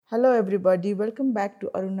Hello, everybody. Welcome back to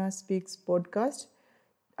Aruna Speaks podcast.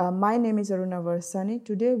 My name is Aruna Varsani.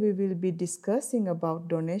 Today, we will be discussing about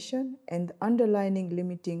donation and the underlying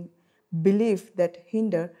limiting belief that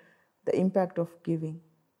hinder the impact of giving.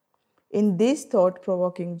 In this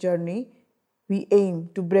thought-provoking journey, we aim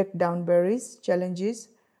to break down barriers, challenges,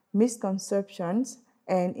 misconceptions,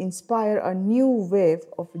 and inspire a new wave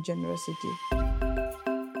of generosity.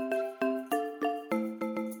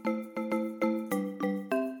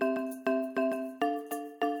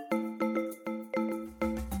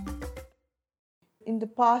 In the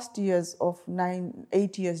past years of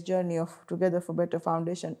 8 years journey of Together for Better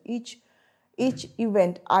Foundation, each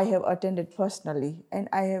event I have attended personally, and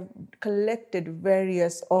I have collected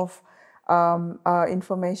various of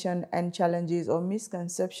information and challenges or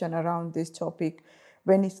misconception around this topic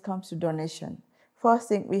when it comes to donation. First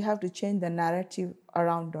thing, we have to change the narrative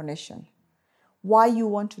around donation. Why you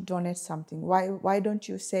want to donate something? Why don't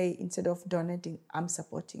you say, instead of donating, I'm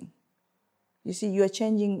supporting? You see, you are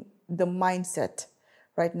changing the mindset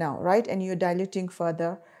right now, right? And you're diluting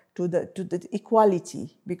further to the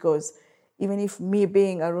equality, because even if me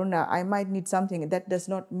being Aruna, I might need something, that does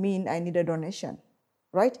not mean I need a donation,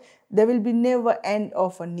 right? There will be never end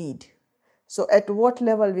of a need. So at what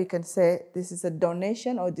level we can say this is a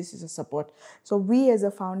donation or this is a support? So we as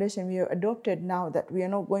a foundation, we have adopted now that we are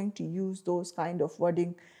not going to use those kind of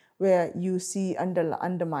wording where you see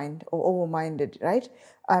undermined or overminded, right?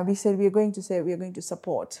 We said we are going to say we are going to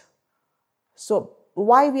support. So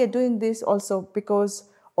why we are doing this also? Because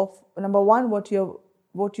of, number one, what you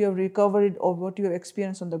have recovered or what you have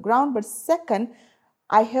experienced on the ground. But second,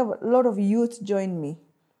 I have a lot of youth join me.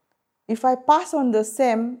 If I pass on the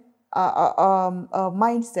same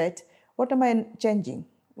mindset, what am I changing?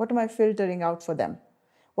 What am I filtering out for them?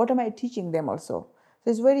 What am I teaching them also? So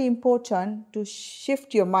it's very important to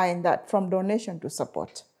shift your mind that from donation to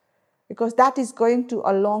support, because that is going to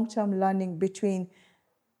a long-term learning between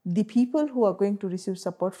the people who are going to receive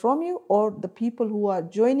support from you or the people who are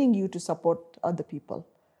joining you to support other people.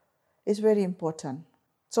 It's very important.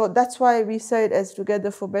 So that's why we said, as Together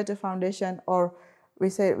for Better Foundation, or we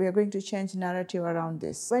say we are going to change narrative around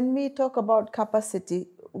this. When we talk about capacity,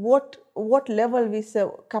 what level we say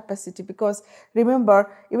capacity? Because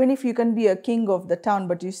remember, even if you can be a king of the town,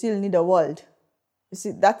 but you still need a world. You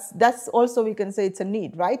see, that's also, we can say it's a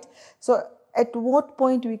need, right? So at what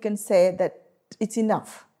point we can say that it's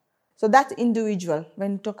enough? So that's individual.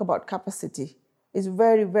 When you talk about capacity, it's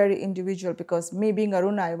very, very individual, because me being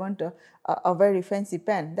Aruna, I want a very fancy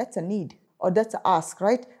pen. That's a need, or that's a ask,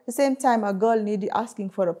 right? At the same time, a girl asking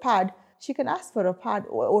for a pad, she can ask for a pad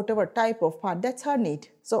or whatever type of pad. That's her need.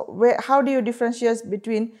 So how do you differentiate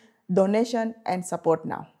between donation and support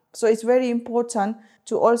now? So it's very important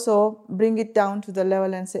to also bring it down to the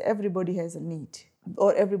level and say everybody has a need,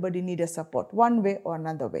 or everybody needs a support one way or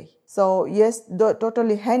another way. So yes,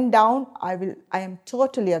 totally hand down, I am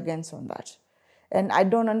totally against on that. And I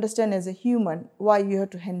don't understand as a human why you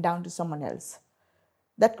have to hand down to someone else.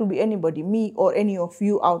 That could be anybody, me or any of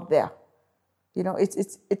you out there. You know,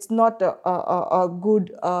 it's not a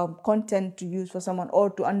good content to use for someone or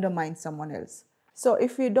to undermine someone else. So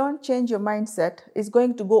if you don't change your mindset, it's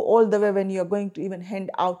going to go all the way when you're going to even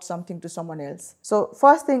hand out something to someone else. So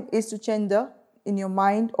first thing is to change in your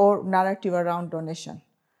mind or narrative around donation.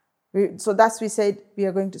 So that's we said we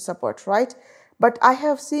are going to support, right? But I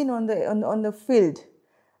have seen on the field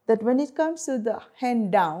that when it comes to the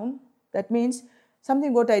hand down, that means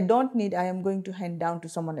something what I don't need, I am going to hand down to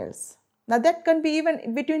someone else. Now that can be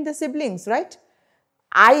even between the siblings, right?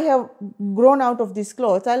 I have grown out of these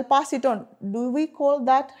clothes, I'll pass it on. Do we call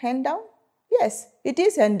that hand down? Yes, it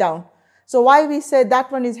is hand down. So why we say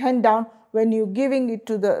that one is hand down? When you're giving it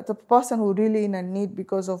to the person who really in a need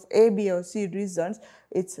because of A, B, or C reasons,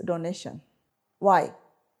 it's donation. Why?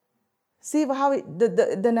 See how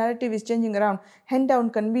the narrative is changing around. Hand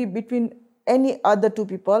down can be between any other two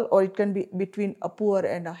people, or it can be between a poor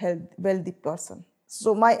and a wealthy person.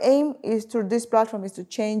 So my aim is through this platform is to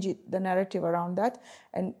change the narrative around that.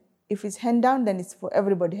 And if it's hand down, then it's for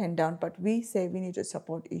everybody hand down. But we say we need to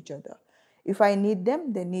support each other. If I need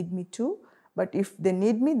them, they need me too. But if they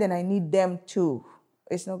need me, then I need them too.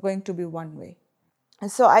 It's not going to be one way.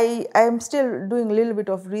 So I am still doing a little bit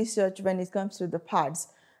of research when it comes to the pads,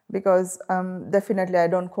 because definitely I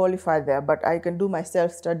don't qualify there, but I can do my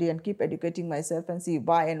self-study and keep educating myself and see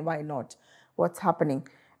why and why not, what's happening.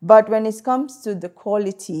 But when it comes to the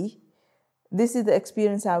quality, this is the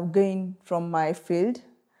experience I've gained from my field.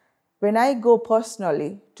 When I go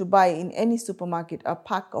personally to buy in any supermarket a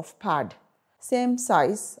pack of pad, same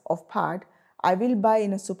size of pad, I will buy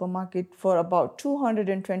in a supermarket for about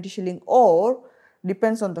 220 shilling, or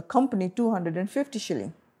depends on the company, 250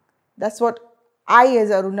 shilling. That's what I as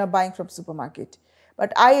Aruna buying from supermarket.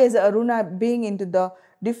 But I as Aruna being into the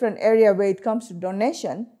different area where it comes to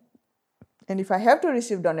donation, and if I have to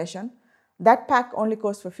receive donation, that pack only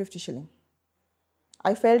costs for 50 shilling.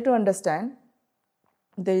 I fail to understand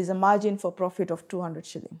there is a margin for profit of 200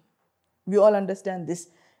 shilling. We all understand this.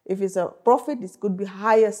 If it's a profit, it could be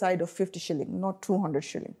higher side of 50 shilling, not 200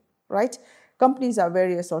 shilling, right? Companies are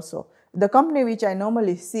various also. The company which I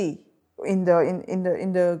normally see in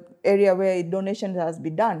the area where donation has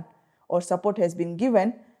been done or support has been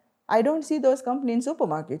given, I don't see those companies in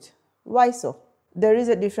supermarket. Why so? There is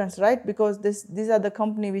a difference, right? Because these are the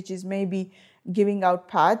company which is maybe giving out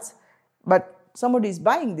pads, but somebody is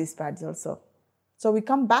buying these pads also. So we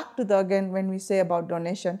come back to again when we say about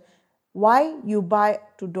donation, why you buy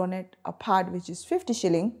to donate a pad which is 50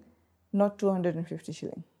 shilling, not 250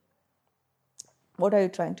 shilling. What are you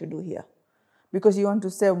trying to do here? Because you want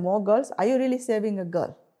to save more girls? Are you really saving a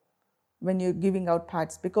girl when you're giving out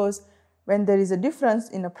pads? Because when there is a difference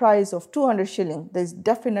in a price of 200 shilling, there's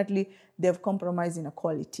definitely they've compromised in a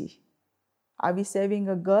quality. Are we saving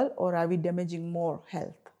a girl or are we damaging more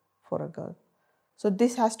health for a girl? So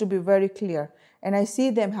this has to be very clear. And I see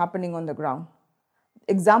them happening on the ground.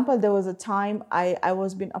 Example, there was a time I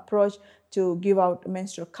was being approached to give out a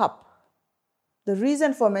menstrual cup. The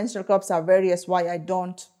reason for menstrual cups are various why I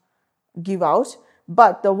don't give out.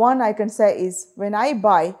 But the one I can say is when I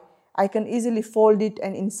buy, I can easily fold it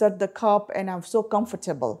and insert the cup and I'm so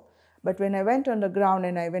comfortable. But when I went on the ground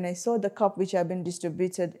and when I saw the cup which have been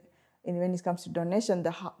distributed when it comes to donation,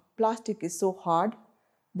 the plastic is so hard,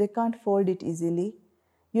 they can't fold it easily.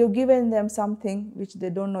 You've given them something which they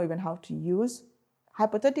don't know even how to use.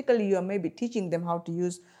 Hypothetically, you are maybe teaching them how to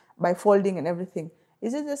use by folding and everything.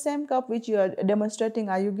 Is it the same cup which you are demonstrating?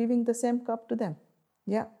 Are you giving the same cup to them?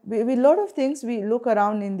 Yeah, we a lot of things we look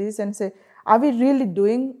around in this and say, are we really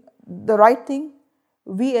doing the right thing?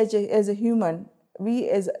 We as a human, we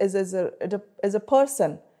as a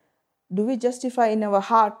person, do we justify in our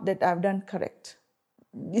heart that I've done correct?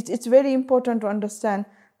 It's very important to understand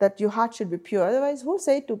that your heart should be pure. Otherwise, who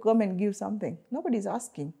said to come and give something? Nobody's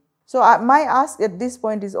asking. So my ask at this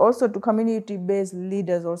point is also to community-based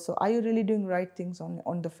leaders also. Are you really doing right things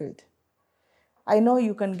on the field? I know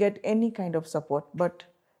you can get any kind of support, but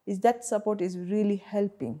is that support is really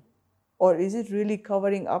helping? Or is it really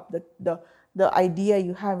covering up the idea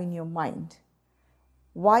you have in your mind?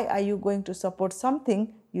 Why are you going to support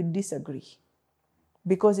something you disagree?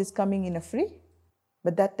 Because it's coming in a free?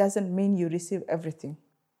 But that doesn't mean you receive everything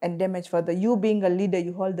and damage further. You being a leader,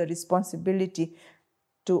 you hold the responsibility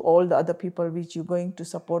to all the other people which you're going to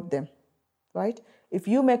support them, right? If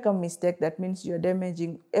you make a mistake, that means you're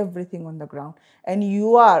damaging everything on the ground. And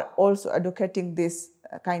you are also advocating this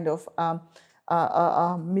kind of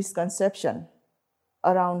misconception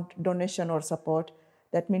around donation or support.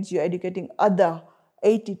 That means you're educating other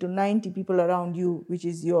 80 to 90 people around you, which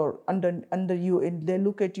is under you, and they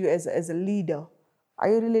look at you as a leader. Are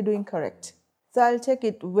you really doing correct? So I'll take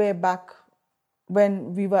it way back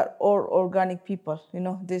when we were all organic people.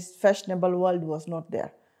 This fashionable world was not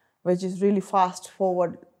there, which is really fast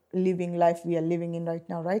forward living life we are living in right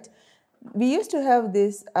now, right? We used to have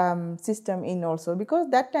this system in also, because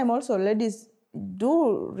that time also ladies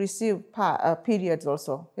do receive periods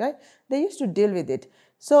also, right? They used to deal with it.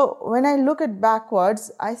 So when I look at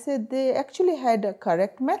backwards, I said they actually had a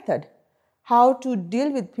correct method how to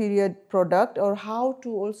deal with period product, or how to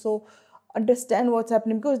also understand what's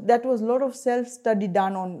happening, because that was a lot of self-study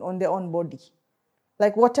done on their own body.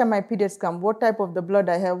 Like what time my periods come, what type of the blood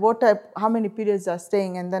I have, how many periods are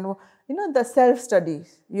staying, and then the self-study.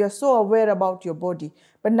 You are so aware about your body.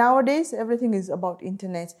 But nowadays everything is about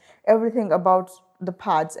internet, everything about the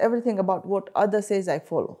pads, everything about what others says I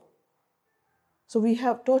follow. So we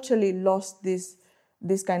have totally lost this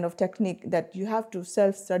kind of technique that you have to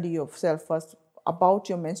self-study yourself first about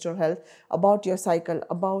your menstrual health, about your cycle,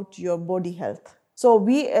 about your body health. So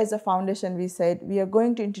we as a foundation, we said we are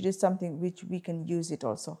going to introduce something which we can use it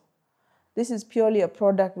also. This is purely a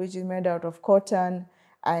product which is made out of cotton,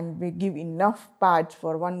 and we give enough pads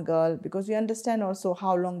for one girl because we understand also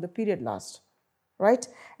how long the period lasts, right?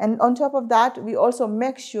 And on top of that, we also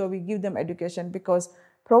make sure we give them education, because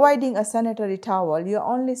providing a sanitary towel, you're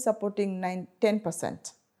only supporting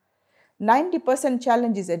 10%. 90%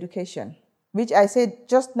 challenge is education, which I said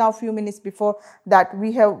just now, few minutes before that,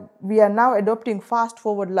 we are now adopting fast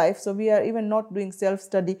forward life. So we are even not doing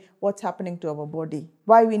self-study, what's happening to our body,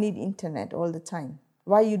 why we need internet all the time,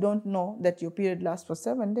 why you don't know that your period lasts for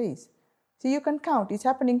 7 days. So you can count, it's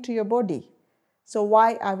happening to your body. So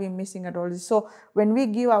why are we missing at all this? So when we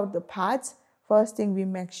give out the pads, first thing, we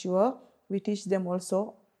make sure we teach them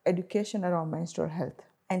also education around menstrual health.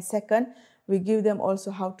 And second, we give them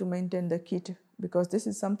also how to maintain the kit, because this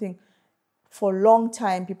is something for a long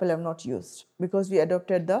time people have not used, because we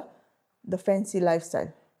adopted the fancy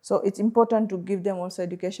lifestyle. So it's important to give them also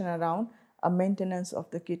education around a maintenance of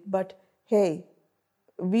the kit. But hey,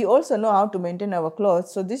 we also know how to maintain our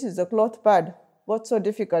clothes. So this is a cloth pad. What's so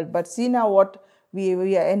difficult? But see now what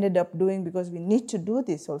we ended up doing, because we need to do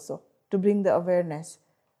this also to bring the awareness.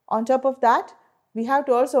 On top of that, we have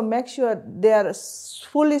to also make sure they are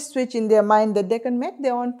fully switched in their mind that they can make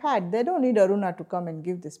their own pad. They don't need Aruna to come and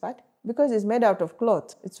give this pad, because it's made out of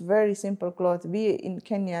cloth. It's very simple cloth. We in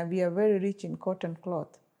Kenya, we are very rich in cotton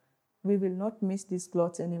cloth. We will not miss these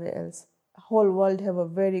cloths anywhere else. The whole world have a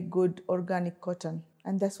very good organic cotton,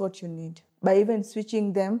 and that's what you need. By even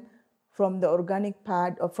switching them from the organic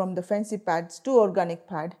pad or from the fancy pads to organic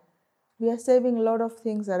pad, we are saving a lot of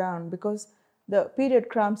things around, because the period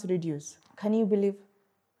cramps reduce. Can you believe?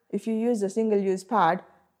 If you use a single-use pad,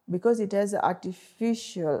 because it has an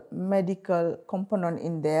artificial medical component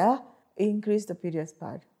in there, increase the period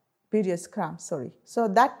cramps, sorry. So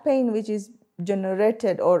that pain which is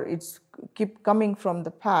generated or it's keep coming from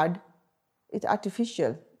the pad, it's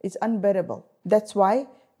artificial, it's unbearable. That's why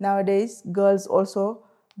nowadays girls also,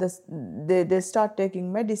 they start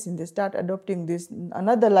taking medicine, they start adopting this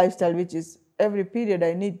another lifestyle, which is every period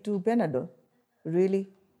I need 2 Panadol. Really?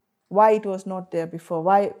 Why it was not there before?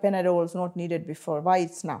 Why Panadol was not needed before? Why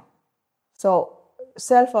it's now? So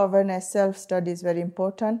self-awareness, self-study is very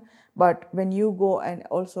important. But when you go and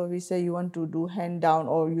also we say you want to do hand down,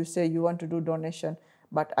 or you say you want to do donation,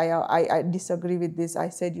 but I disagree with this. I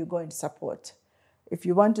said you go and support. If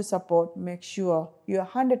you want to support, make sure you are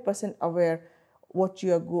 100% aware what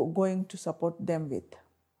you are going to support them with.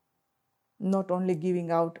 Not only giving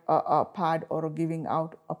out a pad or giving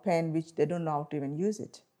out a pen which they don't know how to even use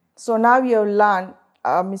it. So now you have learned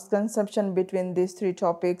a misconception between these 3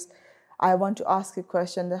 topics. I want to ask a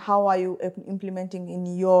question: that how are you implementing in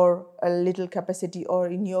your little capacity or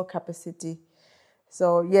in your capacity?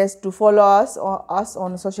 So yes, to follow us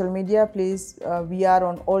on social media, please. We are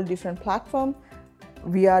on all different platforms.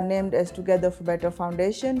 We are named as Together for Better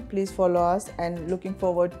Foundation. Please follow us, and looking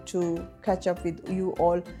forward to catch up with you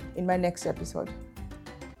all in my next episode.